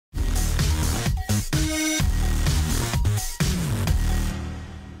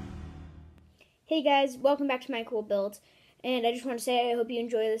Hey guys, welcome back to my cool build, and I just want to say I hope you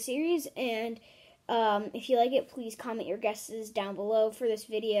enjoy the series, and if you like it, please comment your guesses down below for this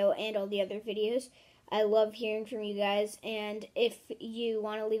video and all the other videos. I love hearing from you guys, and if you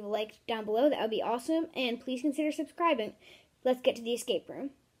want to leave a like down below, that would be awesome, and please consider subscribing. Let's get to the escape room.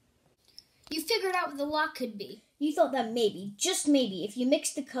 You figured out what the lock could be. You thought that maybe, just maybe, if you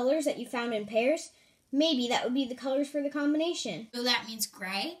mixed the colors that you found in pairs, maybe that would be the colors for the combination. So that means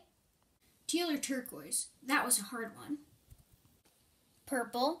gray, teal or turquoise. That was a hard one.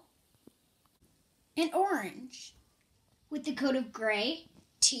 Purple and orange. With the code of gray,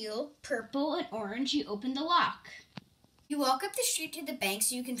 teal, purple, and orange, you open the lock. You walk up the street to the bank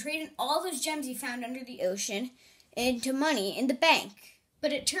so you can trade in all those gems you found under the ocean into money in the bank.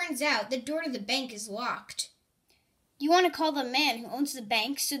 But it turns out the door to the bank is locked. You want to call the man who owns the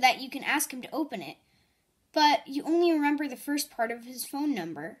bank so that you can ask him to open it. But you only remember the first part of his phone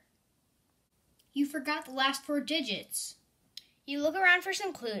number. You forgot the last 4 digits. You look around for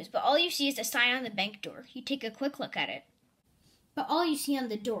some clues, but all you see is a sign on the bank door. You take a quick look at it. But all you see on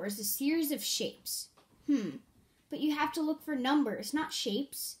the door is a series of shapes. But you have to look for numbers, not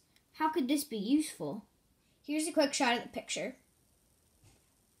shapes. How could this be useful? Here's a quick shot of the picture.